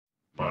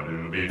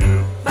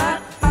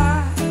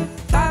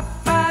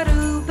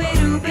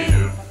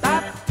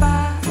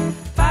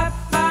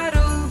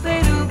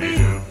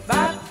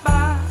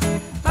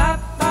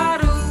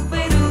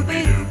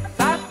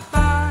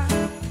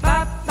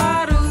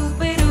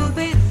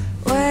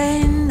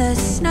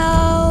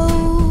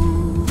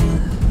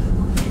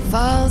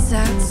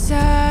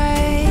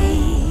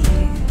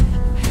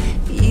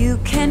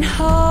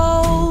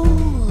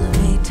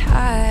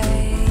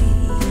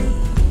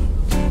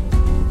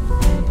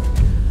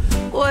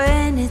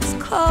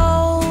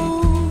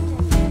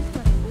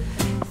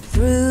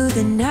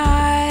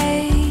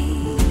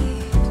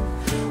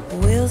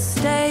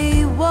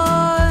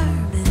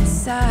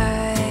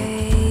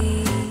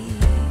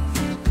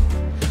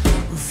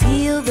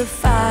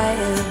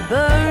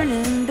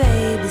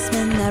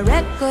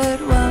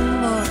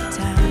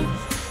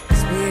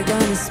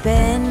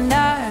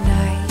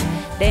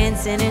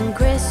In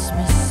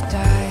Christmas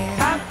style.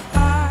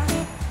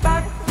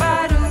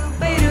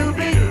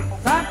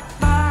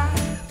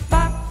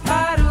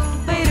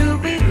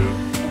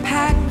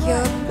 Pack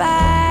your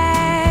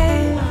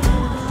bag,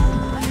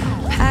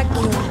 pack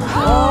your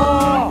coat.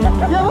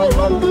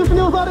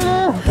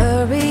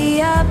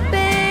 Hurry up,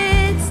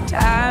 it's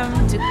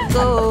time to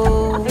go.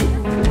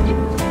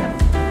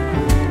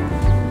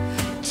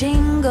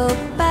 Jingle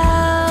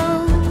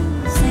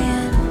bells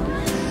and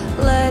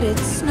let it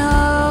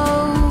snow.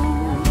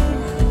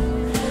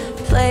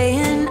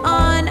 Playing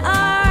on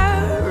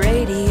our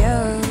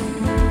radio.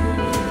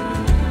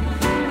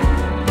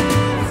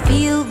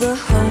 Feel the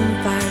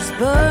home fires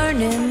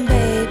burning,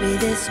 baby.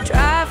 This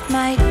drive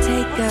might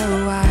take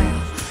a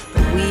while,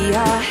 but we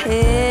are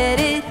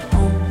headed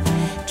home,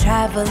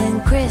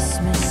 traveling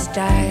Christmas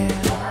style.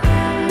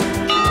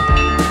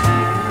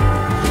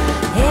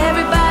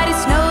 Everybody's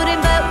snowed in,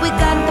 but we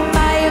got the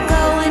fire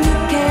going. Who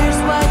cares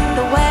what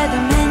the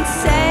weathermen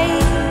say?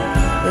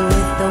 We're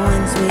with the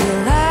ones we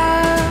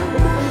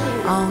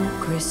love on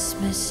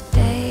Christmas Day.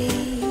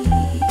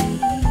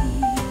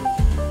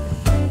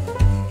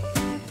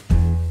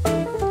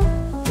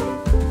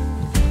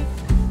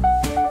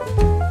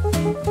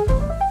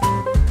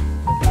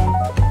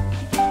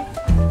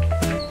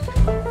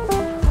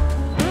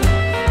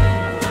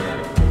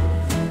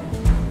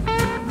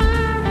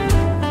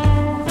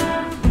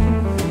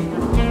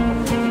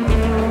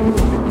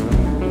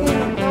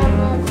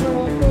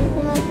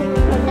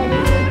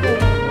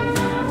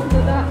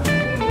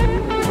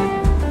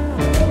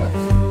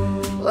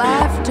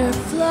 Laughter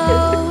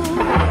flows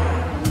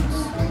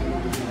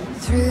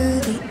through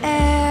the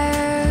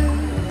air,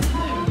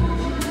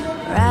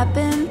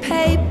 wrapping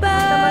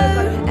paper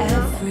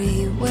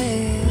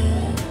everywhere.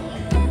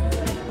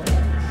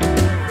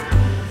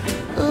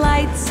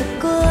 Lights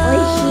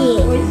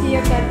aglow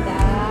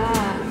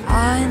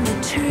on the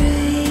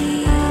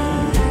tree.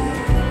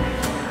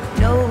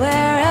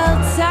 Nowhere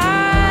else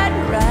I'd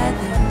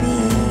rather be.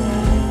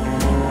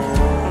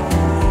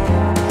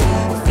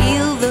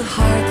 Feel the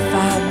heart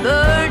fire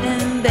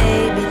burning,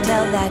 baby.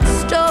 Tell that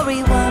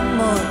story one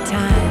more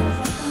time.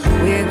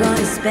 We're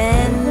gonna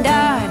spend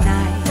our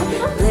night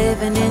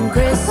living in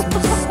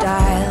Christmas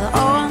style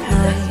all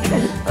night.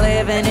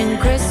 Living in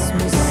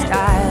Christmas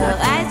style,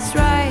 that's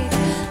right.